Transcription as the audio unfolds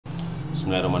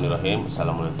Bismillahirrahmanirrahim.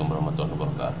 Assalamualaikum warahmatullahi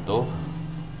wabarakatuh.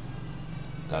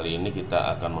 Kali ini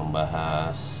kita akan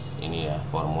membahas ini ya,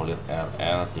 formulir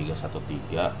RL 313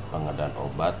 pengadaan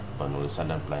obat,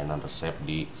 penulisan dan pelayanan resep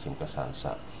di SIMKES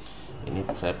Khanza. Ini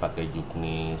saya pakai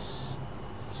juknis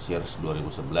SIMRS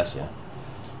 2011 ya.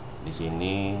 Di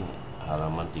sini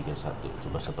halaman 31.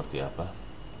 Coba seperti apa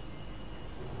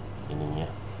ininya.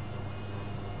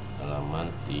 Halaman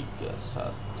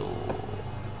 31.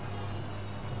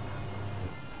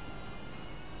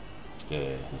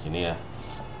 Oke, di sini ya.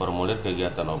 Formulir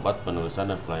kegiatan obat,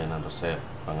 penulisan dan pelayanan resep,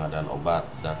 pengadaan obat.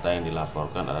 Data yang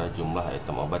dilaporkan adalah jumlah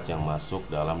item obat yang masuk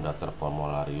dalam daftar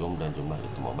formularium dan jumlah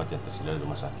item obat yang tersedia di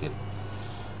rumah sakit.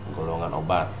 Golongan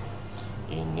obat.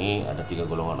 Ini ada 3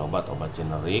 golongan obat. Obat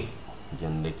generik.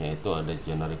 Generiknya itu ada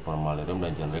generik formularium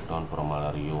dan generik non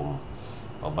formularium.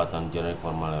 Obat non generik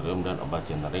formularium dan obat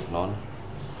generik non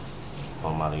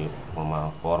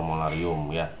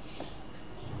formularium ya.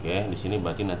 Oke, di sini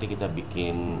berarti nanti kita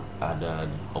bikin ada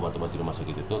obat-obat di rumah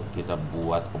sakit itu kita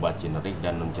buat obat generik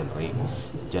dan non generik.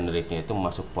 Generiknya itu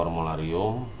masuk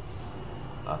formularium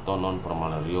atau non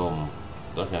formularium.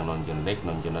 Terus yang non generik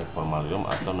formularium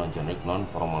atau non generik non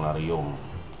formularium.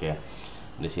 Oke.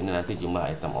 Di sini nanti jumlah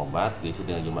item obat diisi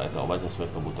dengan jumlah item obat sesuai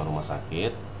kebutuhan rumah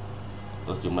sakit.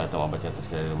 Terus jumlah item obat yang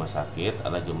tersedia di rumah sakit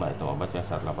adalah jumlah item obat yang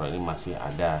saat laporan ini masih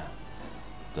ada.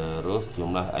 Terus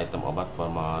jumlah item obat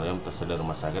formularium tersedia di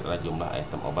rumah sakit adalah jumlah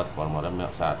item obat formularium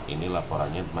yang saat ini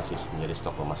laporannya masih menjadi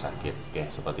stok rumah sakit. Oke,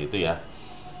 seperti itu ya.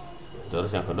 Terus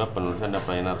yang kedua, penulisan dan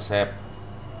pelayanan resep.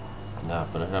 Nah,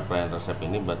 penulisan dan pelayanan resep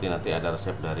ini berarti nanti ada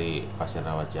resep dari pasien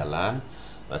rawat jalan,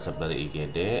 resep dari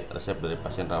IGD, resep dari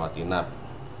pasien rawat inap.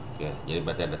 Oke, jadi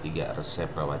berarti ada 3 resep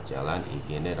rawat jalan,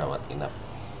 IGD, rawat inap.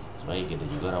 Sebenarnya IGD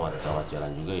juga rawat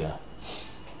jalan juga ya.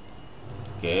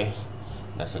 Oke.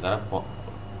 Nah, sekarang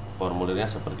formulirnya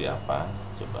seperti apa?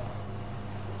 Coba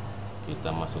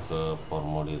kita masuk ke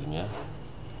formulirnya.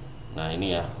 Nah,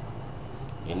 ini ya.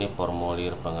 Ini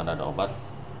formulir pengadaan obat.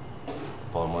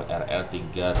 Formulir RL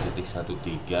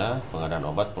 3.13 pengadaan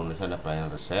obat, penulisan dan pelayanan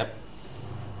resep.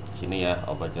 Sini ya,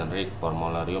 obat generik,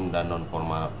 formularium dan non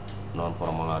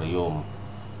formularium.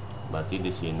 Berarti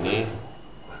di sini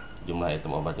jumlah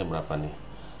item obatnya berapa nih?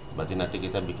 Berarti nanti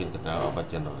kita bikin keterangan obat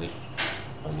generik.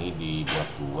 Ini dibuat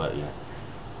 2 ya.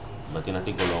 Berarti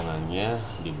nanti golongannya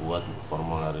dibuat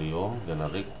formularium,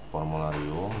 generik,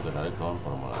 non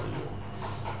formularium.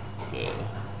 Oke,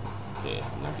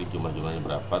 nanti jumlahnya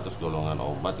berapa, terus golongan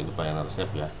obat itu pelayanan resep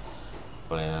ya.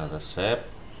 Pelayanan resep,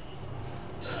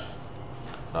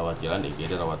 rawat jalan,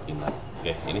 IGD, rawat inap.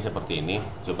 Oke, ini seperti ini.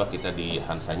 Coba kita di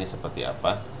Khanzanya seperti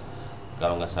apa.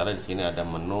 Kalau nggak salah di sini ada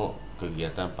menu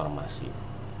kegiatan farmasi.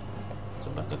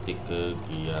 Coba ketik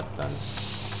kegiatan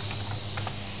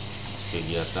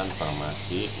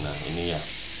farmasi. Nah, ini ya,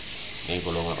 ini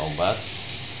golongan obat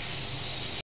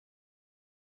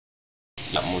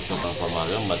yang muncul ke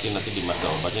formularium, berarti nanti di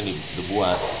master obatnya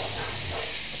dibuat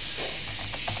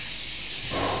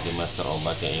di master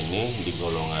obatnya ini, di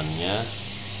golongannya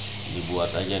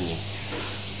dibuat aja nih.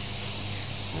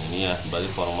 Ini ya, berarti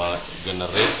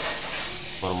generik,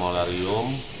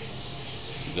 formularium,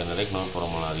 generik, non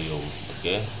formularium.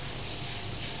 Oke.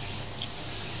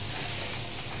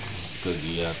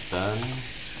 Kegiatan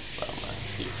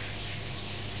farmasi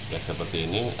ya, seperti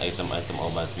ini. Item-item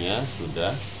obatnya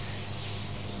sudah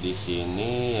di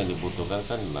sini. Yang dibutuhkan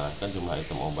kan jumlah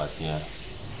item obatnya,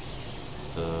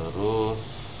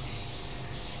 terus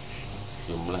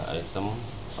jumlah item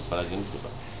apalagi ini, coba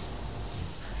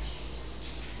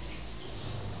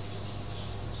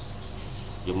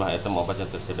jumlah item obat yang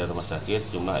tersedia di rumah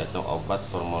sakit, jumlah item obat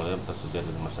formulir tersedia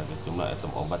di rumah sakit, jumlah item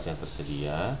obat yang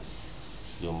tersedia,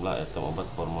 jumlah item obat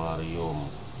formularium.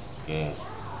 Oke.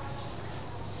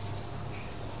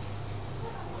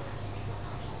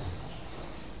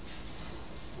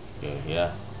 Oke ya.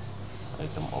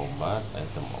 Item obat,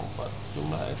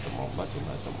 jumlah item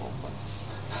obat.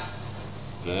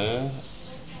 Oke.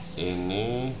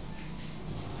 Ini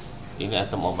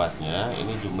item obatnya,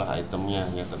 ini jumlah itemnya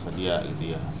yang tersedia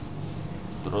gitu ya.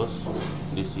 Terus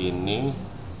di sini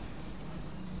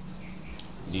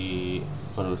di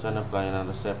penulisan dan pelayanan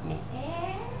resep nih.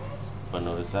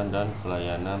 Penulisan dan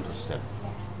pelayanan resep.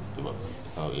 Coba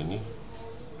kalau ini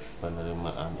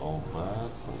penerimaan obat,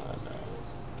 pengadaan.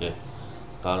 Oke.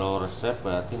 Kalau resep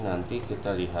berarti nanti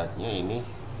kita lihatnya ini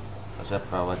resep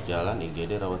rawat jalan,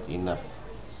 IGD, rawat inap.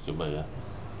 Coba ya.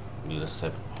 Di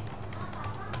resep.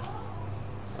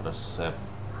 Resep.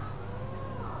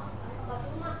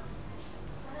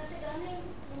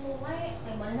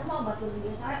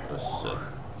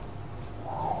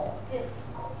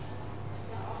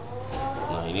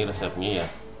 Nah, ini resepnya ya.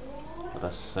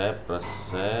 resep.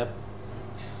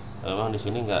 Memang di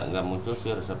sini nggak muncul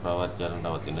sih resep rawat jalan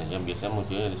rawat inapnya, biasanya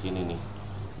munculnya di sini nih,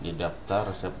 di daftar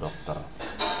resep dokter.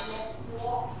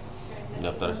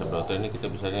 Daftar resep dokter ini kita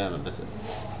bisanya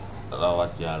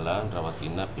rawat jalan, rawat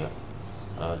inap ya.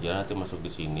 Rawat jalan nanti masuk di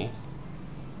sini.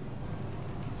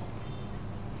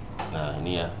 Nah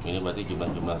ini ya, ini berarti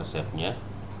jumlah resepnya.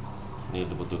 Ini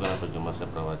dibutuhkan apa jumlah resep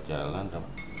rawat jalan.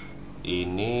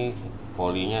 Ini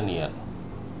polinya nih ya.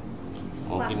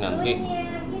 Mungkin nanti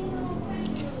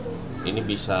ini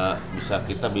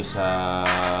kita bisa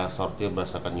sortir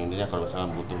berdasarkan unitnya. Kalau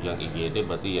misalkan butuh yang IGD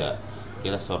berarti ya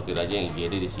kita sortir aja yang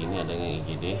IGD, di sini ada yang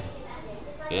IGD.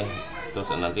 Oke, terus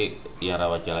nanti yang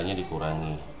rawat jalannya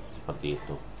dikurangi seperti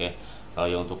itu. Oke, kalau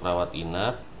yang untuk rawat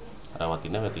inap ya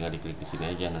tinggal diklik di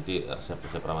sini aja, nanti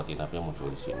resep rawat inapnya muncul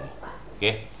di sini.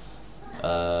 Oke,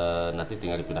 nanti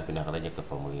tinggal dipindah-pindahkan aja ke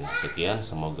formulir. Sekian,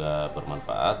 semoga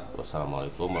bermanfaat.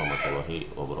 Wassalamualaikum warahmatullahi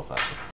wabarakatuh.